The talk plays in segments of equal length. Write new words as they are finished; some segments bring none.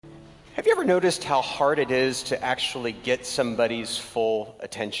Have you ever noticed how hard it is to actually get somebody's full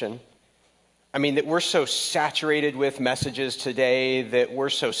attention? I mean, that we're so saturated with messages today, that we're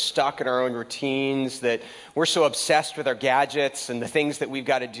so stuck in our own routines, that we're so obsessed with our gadgets and the things that we've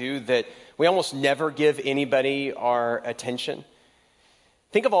got to do that we almost never give anybody our attention.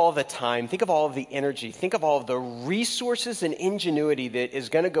 Think of all the time, think of all of the energy, think of all of the resources and ingenuity that is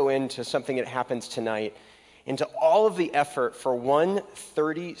going to go into something that happens tonight, into all of the effort for one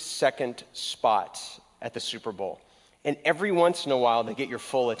 30-second spot at the Super Bowl. And every once in a while, they get your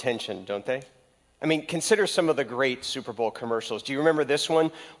full attention, don't they? I mean, consider some of the great Super Bowl commercials. Do you remember this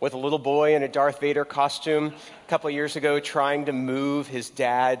one with a little boy in a Darth Vader costume a couple of years ago trying to move his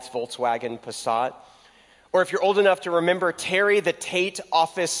dad's Volkswagen Passat? Or if you're old enough to remember Terry the Tate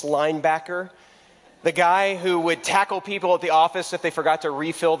office linebacker, the guy who would tackle people at the office if they forgot to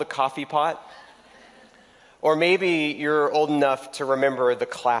refill the coffee pot. Or maybe you're old enough to remember the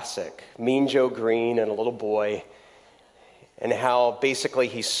classic, Mean Joe Green and a little boy, and how basically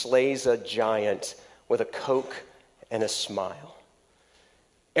he slays a giant with a Coke and a smile.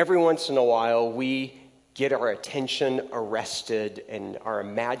 Every once in a while, we get our attention arrested and our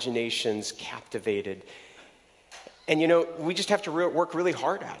imaginations captivated. And we just have to work really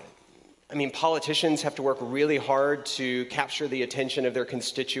hard at it. I mean, politicians have to work really hard to capture the attention of their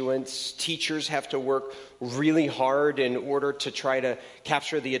constituents. Teachers have to work really hard in order to try to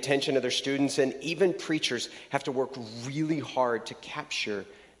capture the attention of their students. And even preachers have to work really hard to capture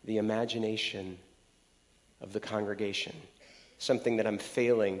the imagination of the congregation. Something that I'm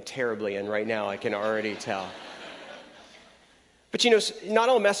failing terribly in right now, I can already tell. But not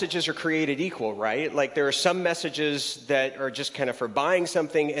all messages are created equal, right? Like there are some messages that are just kind of for buying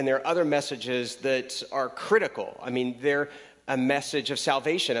something, and there are other messages that are critical. I mean, they're a message of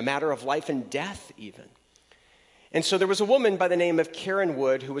salvation, a matter of life and death even. And so there was a woman by the name of Karen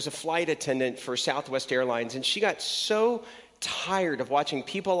Wood who was a flight attendant for Southwest Airlines, and she got so tired of watching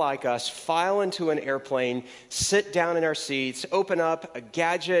people like us file into an airplane, sit down in our seats, open up a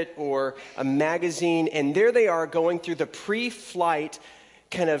gadget or a magazine, and there they are going through the pre-flight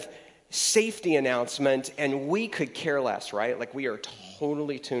kind of safety announcement, and we could care less, right? Like we are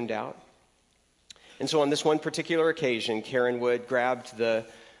totally tuned out. And so on this one particular occasion, Karen Wood grabbed the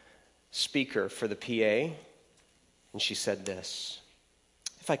speaker for the PA, and she said this: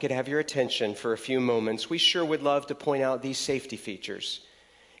 "If I could have your attention for a few moments, we sure would love to point out these safety features.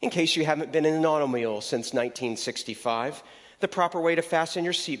 In case you haven't been in an automobile since 1965, the proper way to fasten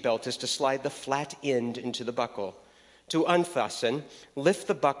your seatbelt is to slide the flat end into the buckle. To unfasten, lift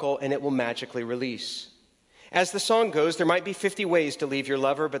the buckle and it will magically release. As the song goes, there might be 50 ways to leave your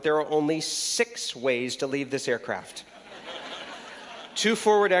lover, but there are only 6 ways to leave this aircraft. 2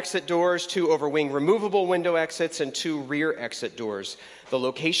 forward exit doors, 2 overwing removable window exits, and 2 rear exit doors. The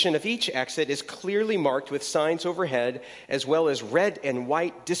location of each exit is clearly marked with signs overhead, as well as red and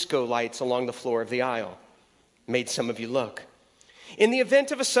white disco lights along the floor of the aisle." Made some of you look. "In the event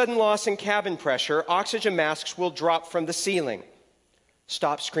of a sudden loss in cabin pressure, oxygen masks will drop from the ceiling.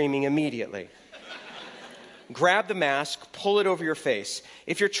 Stop screaming immediately. Grab the mask, pull it over your face.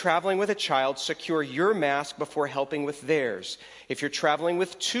 If you're traveling with a child, secure your mask before helping with theirs. If you're traveling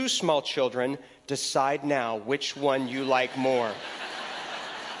with 2 small children, decide now which one you like more.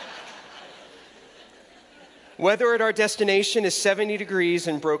 Weather at our destination is 70 degrees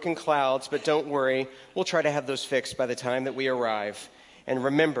and broken clouds, but don't worry, we'll try to have those fixed by the time that we arrive. And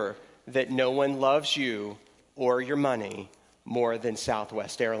remember that no one loves you or your money more than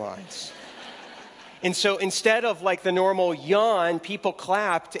Southwest Airlines." And so instead of like the normal yawn, people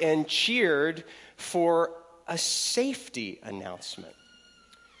clapped and cheered for a safety announcement.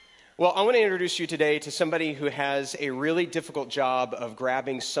 Well, I want to introduce you today to somebody who has a really difficult job of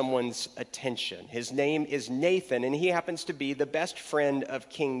grabbing someone's attention. His name is Nathan, and he happens to be the best friend of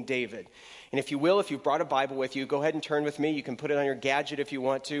King David. And if you've brought a Bible with you, go ahead and turn with me. You can put it on your gadget if you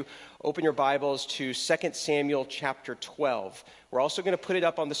want to. Open your Bibles to 2 Samuel chapter 12. We're also going to put it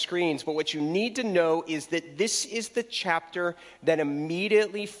up on the screens, but what you need to know is that this is the chapter that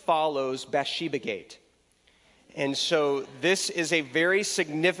immediately follows Bathsheba Gate. And so this is a very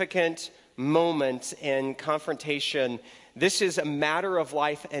significant moment in confrontation. This is a matter of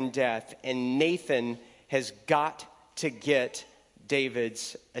life and death, and Nathan has got to get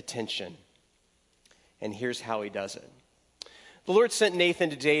David's attention. And here's how he does it. The Lord sent Nathan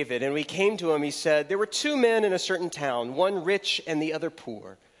to David, and when he came to him, he said, "There were 2 men in a certain town, one rich and the other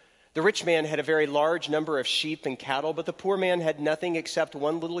poor. The rich man had a very large number of sheep and cattle, but the poor man had nothing except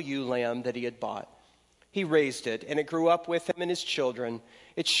one little ewe lamb that he had bought. He raised it, and it grew up with him and his children.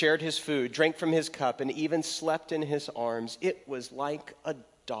 It shared his food, drank from his cup, and even slept in his arms. It was like a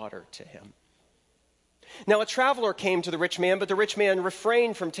daughter to him. Now a traveler came to the rich man, but the rich man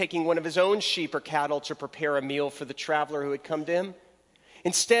refrained from taking one of his own sheep or cattle to prepare a meal for the traveler who had come to him.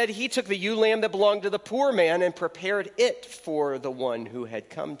 Instead, he took the ewe lamb that belonged to the poor man and prepared it for the one who had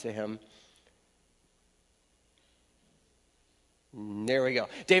come to him. There we go.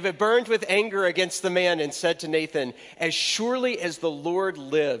 David burned with anger against the man and said to Nathan, "As surely as the Lord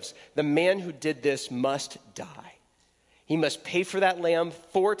lives, the man who did this must die. He must pay for that lamb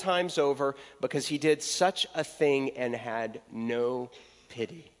 4 times over because he did such a thing and had no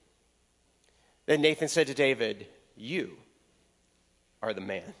pity." Then Nathan said to David, "You are the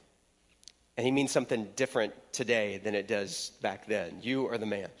man." And he means something different today than it does back then. You are the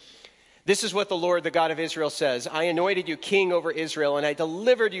man. "This is what the Lord, the God of Israel, says. I anointed you king over Israel, and I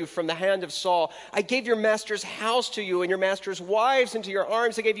delivered you from the hand of Saul. I gave your master's house to you and your master's wives into your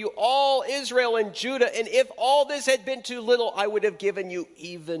arms. I gave you all Israel and Judah. And if all this had been too little, I would have given you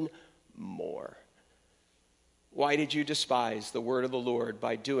even more. Why did you despise the word of the Lord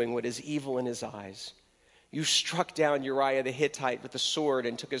by doing what is evil in his eyes? You struck down Uriah the Hittite with the sword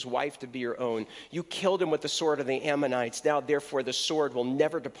and took his wife to be your own. You killed him with the sword of the Ammonites. Now, therefore, the sword will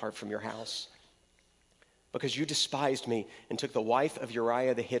never depart from your house. Because you despised me and took the wife of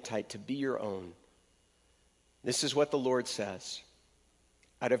Uriah the Hittite to be your own. This is what the Lord says.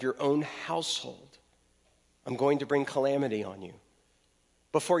 Out of your own household, I'm going to bring calamity on you.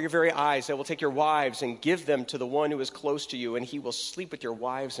 Before your very eyes, I will take your wives and give them to the one who is close to you, and he will sleep with your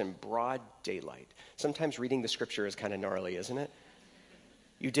wives in broad daylight." Sometimes reading the scripture is kind of gnarly, isn't it?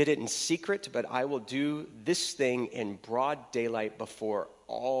 You did it in secret, but I will do this thing in broad daylight before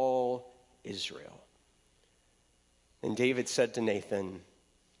all Israel. And David said to Nathan,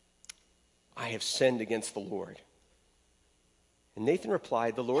 "I have sinned against the Lord." And Nathan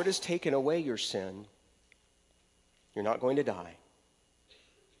replied, "The Lord has taken away your sin. You're not going to die.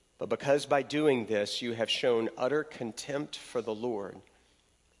 But because by doing this you have shown utter contempt for the Lord,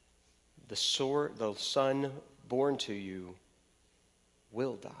 the son born to you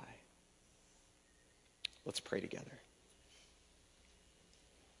will die." Let's pray together.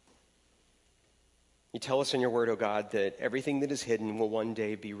 You tell us in your word, O God, that everything that is hidden will one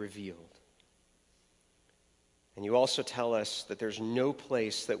day be revealed. And you also tell us that there's no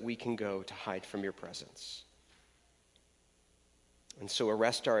place that we can go to hide from your presence. And so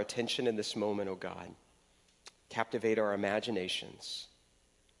arrest our attention in this moment, O God. Captivate our imaginations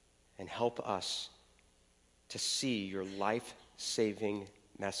and help us to see your life-saving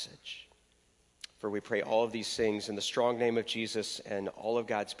message. For we pray all of these things in the strong name of Jesus, and all of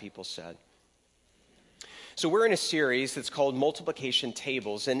God's people said. So we're in a series that's called Multiplication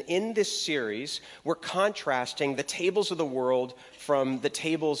Tables, and in this series, we're contrasting the tables of the world from the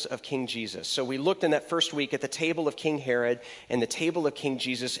tables of King Jesus. So we looked in that first week at the table of King Herod and the table of King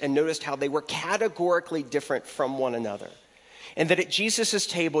Jesus and noticed how they were categorically different from one another. And that at Jesus'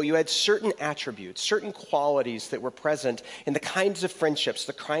 table, you had certain attributes, certain qualities that were present in the kinds of friendships,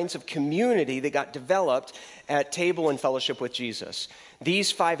 the kinds of community that got developed at table and fellowship with Jesus.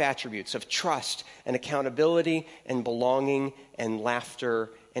 These 5 attributes of trust and accountability and belonging and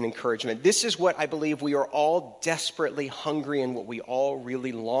laughter and encouragement. This is what I believe we are all desperately hungry and what we all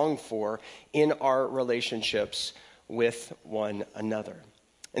really long for in our relationships with one another.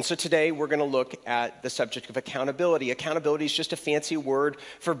 And so today we're going to look at the subject of accountability. Accountability is just a fancy word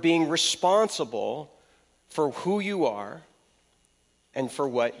for being responsible for who you are and for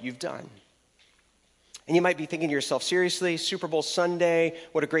what you've done. And you might be thinking to yourself, seriously, Super Bowl Sunday,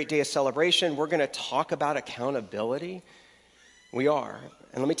 what a great day of celebration. We're going to talk about accountability? We are.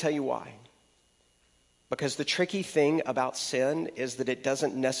 And let me tell you why. Because the tricky thing about sin is that it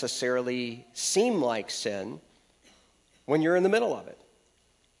doesn't necessarily seem like sin when you're in the middle of it.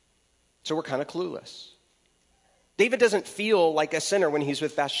 So we're kind of clueless. David doesn't feel like a sinner when he's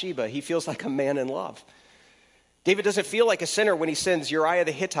with Bathsheba. He feels like a man in love. David doesn't feel like a sinner when he sends Uriah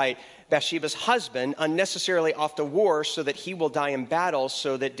the Hittite, Bathsheba's husband, unnecessarily off to war so that he will die in battle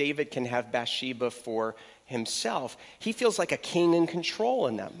so that David can have Bathsheba for himself. He feels like a king in control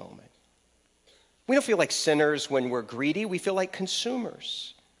in that moment. We don't feel like sinners when we're greedy. We feel like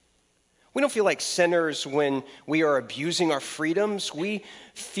consumers. We don't feel like sinners when we are abusing our freedoms. We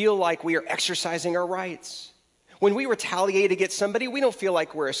feel like we are exercising our rights. When we retaliate against somebody, we don't feel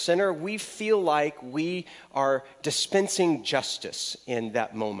like we're a sinner. We feel like we are dispensing justice in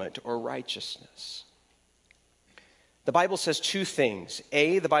that moment or righteousness. The Bible says 2 things.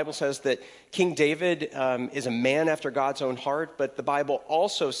 A, the Bible says that King David is a man after God's own heart, but the Bible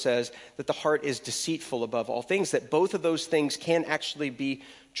also says that the heart is deceitful above all things, that both of those things can actually be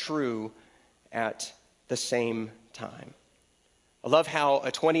true at the same time. I love how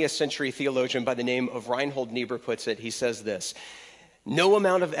a 20th century theologian by the name of Reinhold Niebuhr puts it. He says this: "No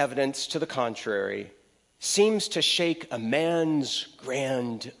amount of evidence to the contrary seems to shake a man's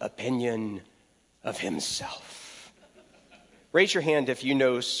grand opinion of himself." Raise your hand if you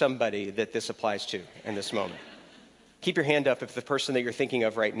know somebody that this applies to in this moment. Keep your hand up if the person that you're thinking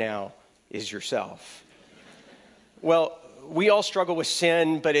of right now is yourself. Well, we all struggle with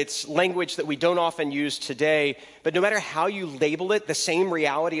sin, but it's language that we don't often use today. But no matter how you label it, the same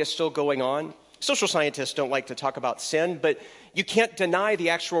reality is still going on. Social scientists don't like to talk about sin, but you can't deny the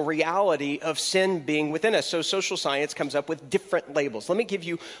actual reality of sin being within us. So social science comes up with different labels. Let me give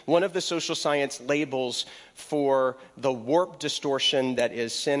you one of the social science labels for the warped distortion that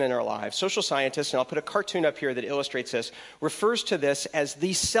is sin in our lives. Social scientists, and I'll put a cartoon up here that illustrates this, refers to this as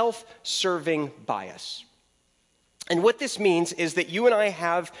the self-serving bias. And what this means is that you and I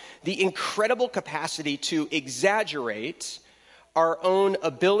have the incredible capacity to exaggerate our own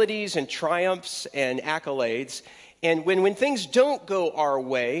abilities and triumphs and accolades. And when things don't go our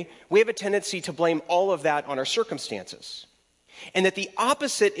way, we have a tendency to blame all of that on our circumstances. And that the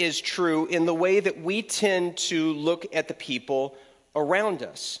opposite is true in the way that we tend to look at the people around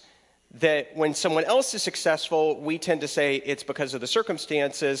us. That when someone else is successful, we tend to say it's because of the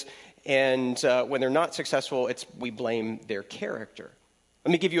circumstances. And when they're not successful, we blame their character.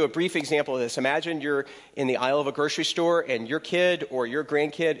 Let me give you a brief example of this. Imagine you're in the aisle of a grocery store and your kid or your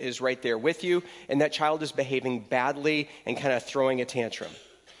grandkid is right there with you, and that child is behaving badly and kind of throwing a tantrum.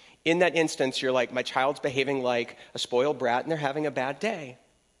 In that instance, you're like, my child's behaving like a spoiled brat and they're having a bad day.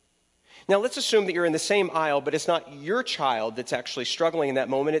 Now, let's assume that you're in the same aisle, but it's not your child that's actually struggling in that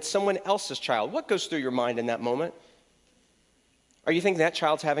moment. It's someone else's child. What goes through your mind in that moment? Are you thinking that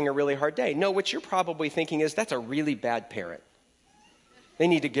child's having a really hard day? No, what you're probably thinking is that's a really bad parent. They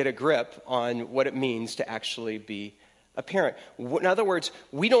need to get a grip on what it means to actually be a parent. In other words,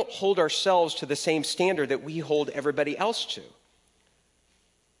 we don't hold ourselves to the same standard that we hold everybody else to.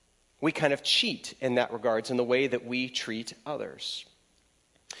 We kind of cheat in that regards in the way that we treat others.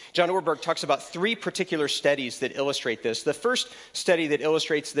 John Ortberg talks about 3 particular studies that illustrate this. The first study that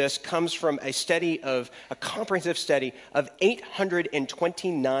illustrates this comes from a comprehensive study of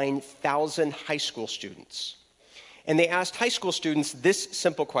 829,000 high school students. And they asked high school students this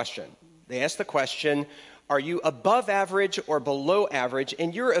simple question. They asked the question, are you above average or below average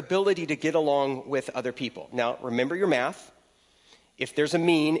in your ability to get along with other people? Now, remember your math. If there's a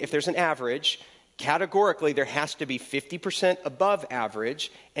mean, if there's an average, categorically there has to be 50% above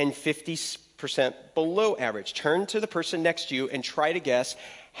average and 50% below average. Turn to the person next to you and try to guess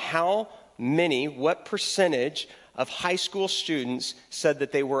what percentage of high school students said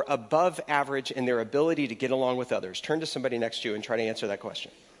that they were above average in their ability to get along with others. Turn to somebody next to you and try to answer that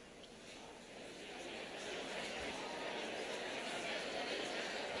question.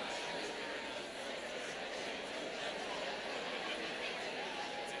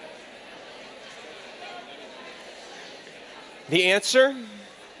 The answer,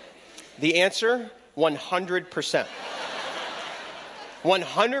 100%.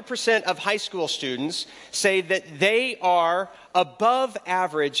 100% of high school students say that they are above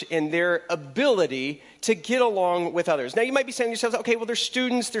average in their ability to get along with others. Now, you might be saying to yourselves, okay, well, they're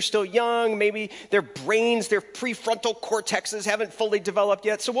students, they're still young, maybe their brains, their prefrontal cortexes haven't fully developed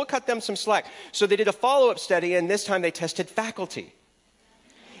yet, so we'll cut them some slack. So they did a follow-up study, and this time they tested faculty.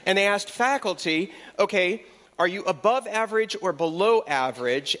 And they asked faculty, okay, are you above average or below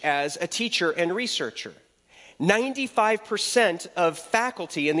average as a teacher and researcher? 95% of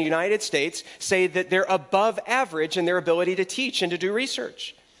faculty in the United States say that they're above average in their ability to teach and to do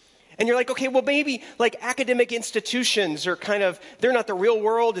research. And you're like, okay, well, maybe like academic institutions are they're not the real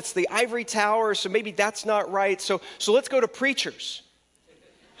world, it's the ivory tower, so maybe that's not right. So let's go to preachers.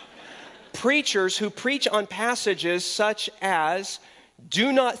 Preachers who preach on passages such as,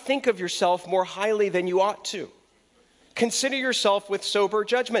 do not think of yourself more highly than you ought to. Consider yourself with sober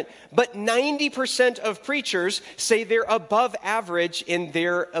judgment. But 90% of preachers say they're above average in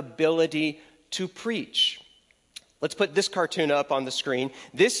their ability to preach. Let's put this cartoon up on the screen.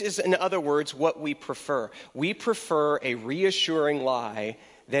 This is, in other words, what we prefer. We prefer a reassuring lie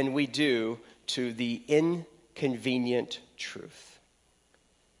than we do to the inconvenient truth.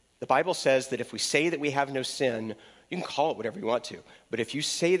 The Bible says that if we say that we have no sin, you can call it whatever you want to, but if you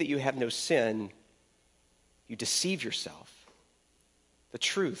say that you have no sin, you deceive yourself. The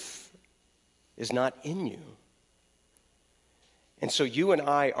truth is not in you. And so you and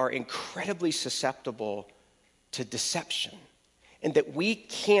I are incredibly susceptible to deception, and that we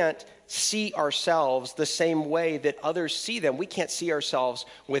can't see ourselves the same way that others see them. We can't see ourselves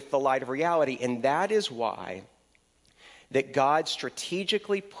with the light of reality, and that is why that God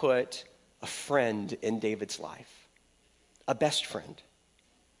strategically put a friend in David's life, a best friend.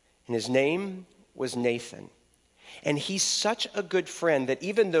 And his name was Nathan. And he's such a good friend that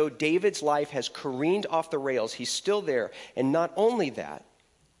even though David's life has careened off the rails, he's still there. And not only that,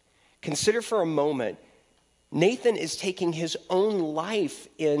 consider for a moment, Nathan is taking his own life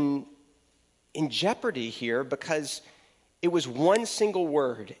in jeopardy here because it was one single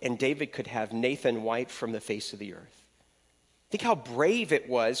word and David could have Nathan wiped from the face of the earth. Think how brave it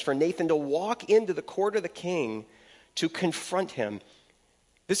was for Nathan to walk into the court of the king to confront him.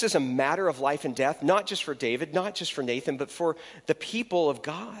 This is a matter of life and death, not just for David, not just for Nathan, but for the people of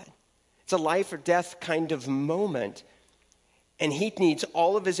God. It's a life or death kind of moment. And he needs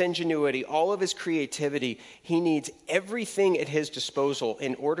all of his ingenuity, all of his creativity. He needs everything at his disposal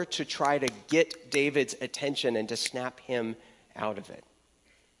in order to try to get David's attention and to snap him out of it.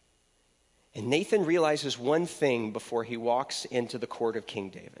 And Nathan realizes one thing before he walks into the court of King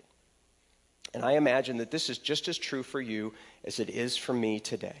David. And I imagine that this is just as true for you as it is for me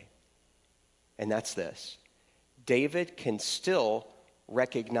today. And that's this. David can still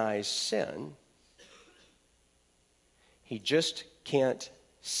recognize sin. He just can't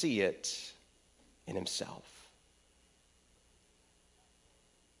see it in himself.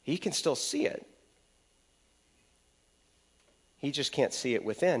 He can still see it. He just can't see it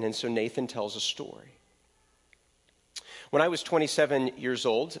within. And so Nathan tells a story. When I was 27 years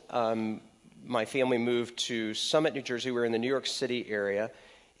old, my family moved to Summit, New Jersey. We were in the New York City area.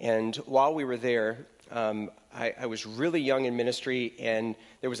 And while we were there, I was really young in ministry, and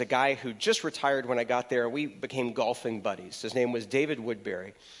there was a guy who just retired when I got there, and we became golfing buddies. His name was David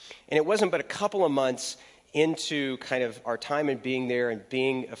Woodbury. And it wasn't but a couple of months into kind of our time in being there and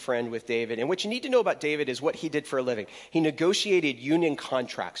being a friend with David. And what you need to know about David is what he did for a living. He negotiated union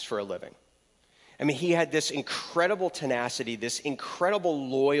contracts for a living. I mean, he had this incredible tenacity, this incredible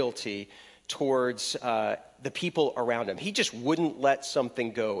loyalty towards the people around him. He just wouldn't let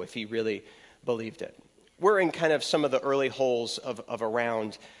something go if he really believed it. We're in kind of some of the early holes of a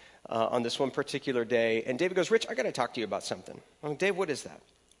round on this one particular day, and David goes, "Rich, I got to talk to you about something." I'm like, "Dave, what is that?"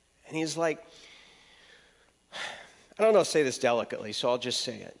 And he's like, I don't know how to say this delicately, so I'll just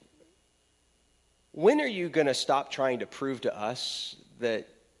say it. When are you going to stop trying to prove to us that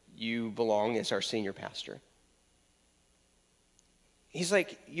you belong as our senior pastor? He's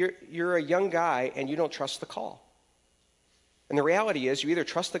like, you're a young guy and you don't trust the call. And the reality is you either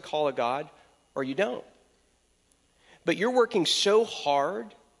trust the call of God or you don't. But you're working so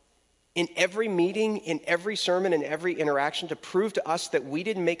hard in every meeting, in every sermon, in every interaction to prove to us that we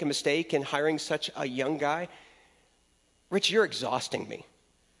didn't make a mistake in hiring such a young guy. Rich, you're exhausting me.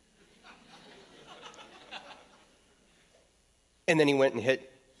 And then he went and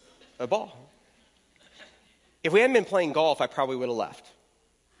hit a ball. If we hadn't been playing golf, I probably would have left.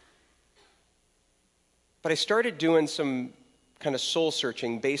 But I started doing some kind of soul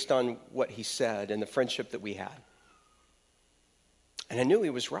searching based on what he said and the friendship that we had. And I knew he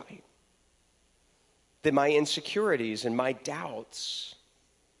was right. That my insecurities and my doubts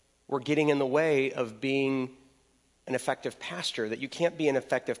were getting in the way of being an effective pastor. That you can't be an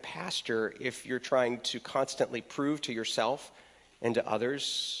effective pastor if you're trying to constantly prove to yourself and to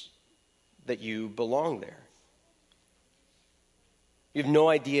others that you belong there. You have no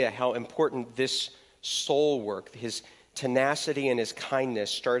idea how important this soul work, his tenacity and his kindness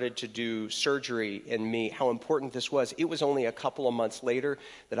started to do surgery in me, how important this was. It was only a couple of months later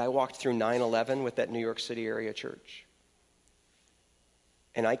that I walked through 9/11 with that New York City area church.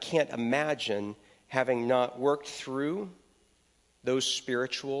 And I can't imagine having not worked through those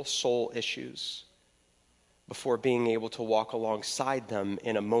spiritual soul issues before being able to walk alongside them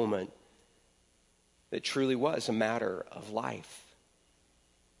in a moment that truly was a matter of life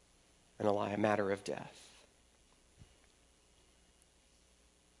and a matter of death.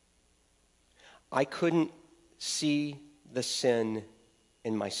 I couldn't see the sin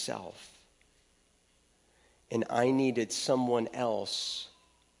in myself, and I needed someone else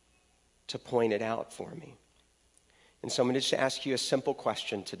to point it out for me. And so I'm going to just ask you a simple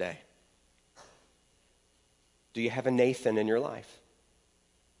question today. Do you have a Nathan in your life?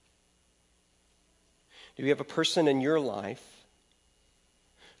 Do you have a person in your life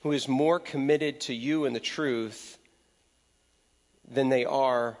who is more committed to you and the truth than they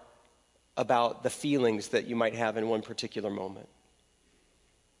are about the feelings that you might have in one particular moment?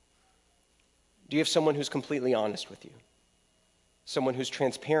 Do you have someone who's completely honest with you? Someone who's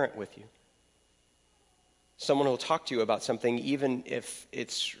transparent with you? Someone who will talk to you about something even if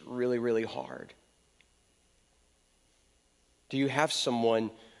it's really, really hard? Do you have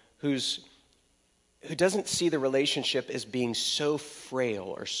someone who's who doesn't see the relationship as being so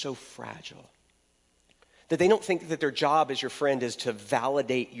frail or so fragile, that they don't think that their job as your friend is to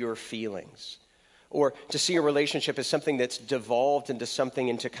validate your feelings or to see a relationship as something that's devolved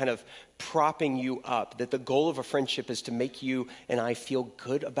into kind of propping you up, that the goal of a friendship is to make you and I feel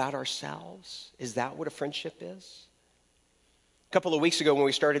good about ourselves. Is that what a friendship is? A couple of weeks ago when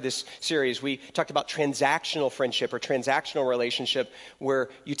we started this series, we talked about transactional friendship or transactional relationship, where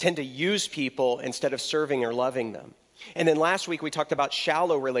you tend to use people instead of serving or loving them. And then last week we talked about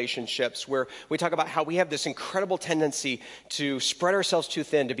shallow relationships, where we talk about how we have this incredible tendency to spread ourselves too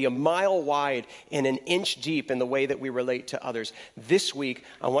thin, to be a mile wide and an inch deep in the way that we relate to others. This week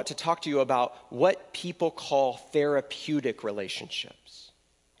I want to talk to you about what people call therapeutic relationships,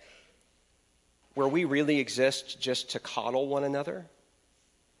 where we really exist just to coddle one another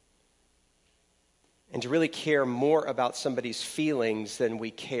and to really care more about somebody's feelings than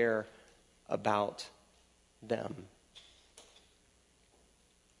we care about them.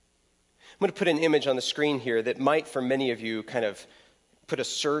 I'm going to put an image on the screen here that might, for many of you, kind of put a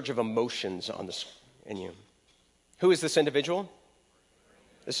surge of emotions in you. Who is this individual?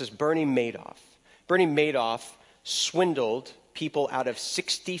 This is Bernie Madoff. Bernie Madoff swindled people out of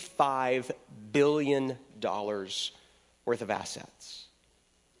 $65 billion worth of assets.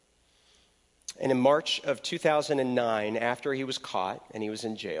 And in March of 2009, after he was caught and he was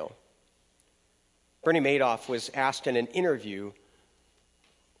in jail, Bernie Madoff was asked in an interview,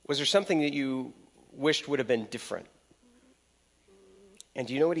 was there something that you wished would have been different? And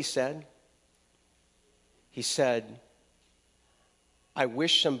do you know what he said? He said, I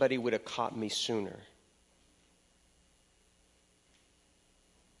wish somebody would have caught me sooner.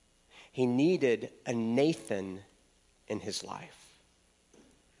 He needed a Nathan in his life.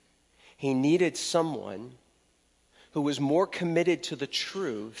 He needed someone who was more committed to the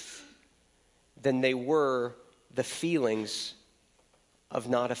truth than they were the feelings of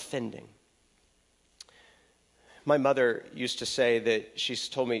not offending. My mother used to say that, she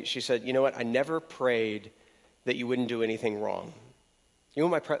told me, she said, you know what, I never prayed that you wouldn't do anything wrong. You know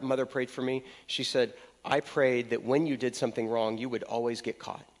what my mother prayed for me? She said, I prayed that when you did something wrong, you would always get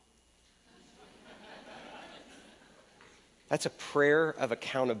caught. That's a prayer of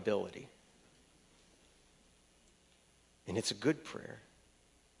accountability. And it's a good prayer.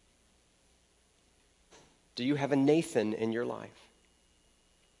 Do you have a Nathan in your life?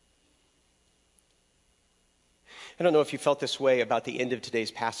 I don't know if you felt this way about the end of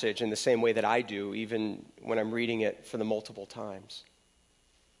today's passage in the same way that I do, even when I'm reading it for the multiple times.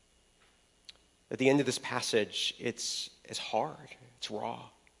 At the end of this passage, it's hard, it's raw,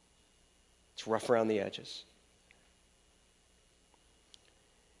 it's rough around the edges.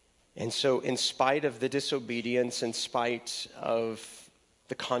 And so in spite of the disobedience, in spite of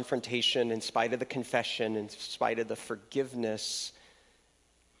the confrontation, in spite of the confession, in spite of the forgiveness,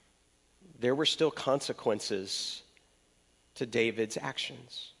 there were still consequences to David's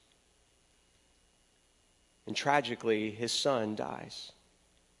actions. And tragically, his son dies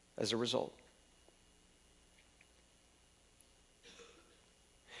as a result.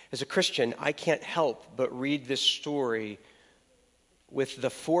 As a Christian, I can't help but read this story with the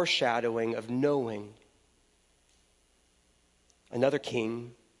foreshadowing of knowing another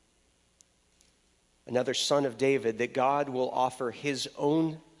king, another son of David, that God will offer his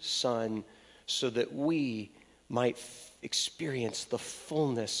own son so that we might experience the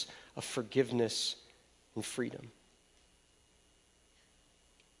fullness of forgiveness and freedom.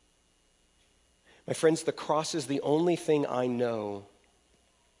 My friends, the cross is the only thing I know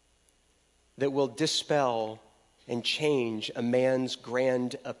that will dispel and change a man's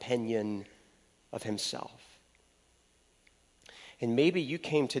grand opinion of himself. And maybe you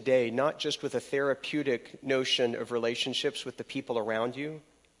came today not just with a therapeutic notion of relationships with the people around you.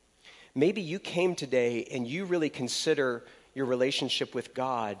 Maybe you came today and you really consider your relationship with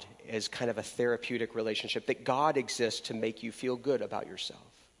God as kind of a therapeutic relationship, that God exists to make you feel good about yourself.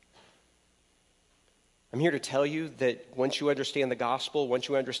 I'm here to tell you that once you understand the gospel, once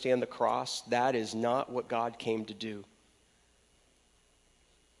you understand the cross, that is not what God came to do.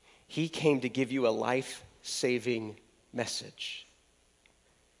 He came to give you a life-saving message.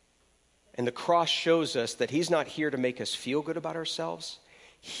 And the cross shows us that he's not here to make us feel good about ourselves.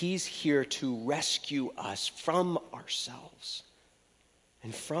 He's here to rescue us from ourselves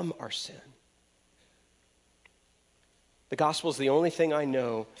and from our sin. The gospel is the only thing I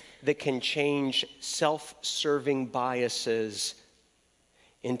know that can change self-serving biases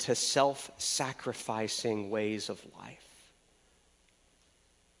into self-sacrificing ways of life.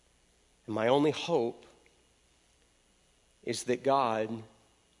 And my only hope is that God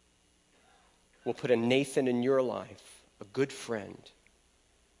will put a Nathan in your life, a good friend,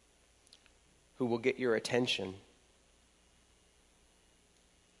 who will get your attention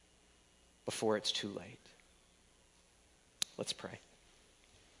before it's too late. Let's pray.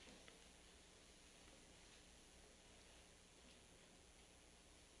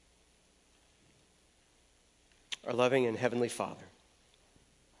 Our loving and heavenly Father,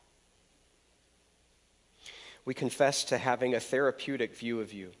 we confess to having a therapeutic view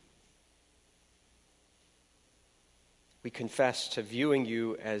of you. We confess to viewing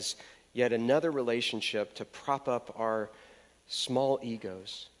you as yet another relationship to prop up our small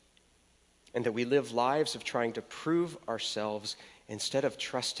egos, and that we live lives of trying to prove ourselves instead of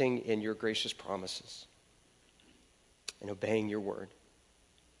trusting in your gracious promises and obeying your word.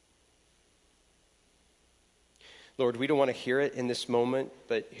 Lord, we don't want to hear it in this moment,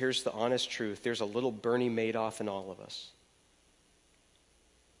 but here's the honest truth. There's a little Bernie Madoff in all of us.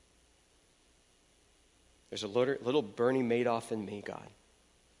 There's a little Bernie Madoff in me, God.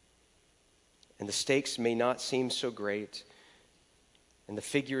 And the stakes may not seem so great, and the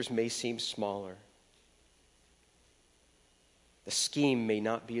figures may seem smaller. The scheme may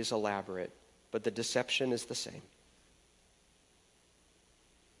not be as elaborate, but the deception is the same.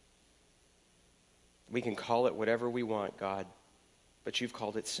 We can call it whatever we want, God, but you've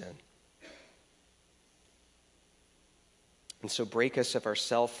called it sin. And so break us of our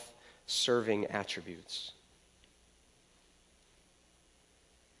self-serving attributes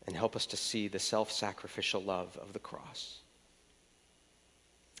and help us to see the self-sacrificial love of the cross.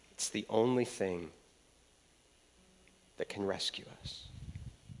 It's the only thing that can rescue us.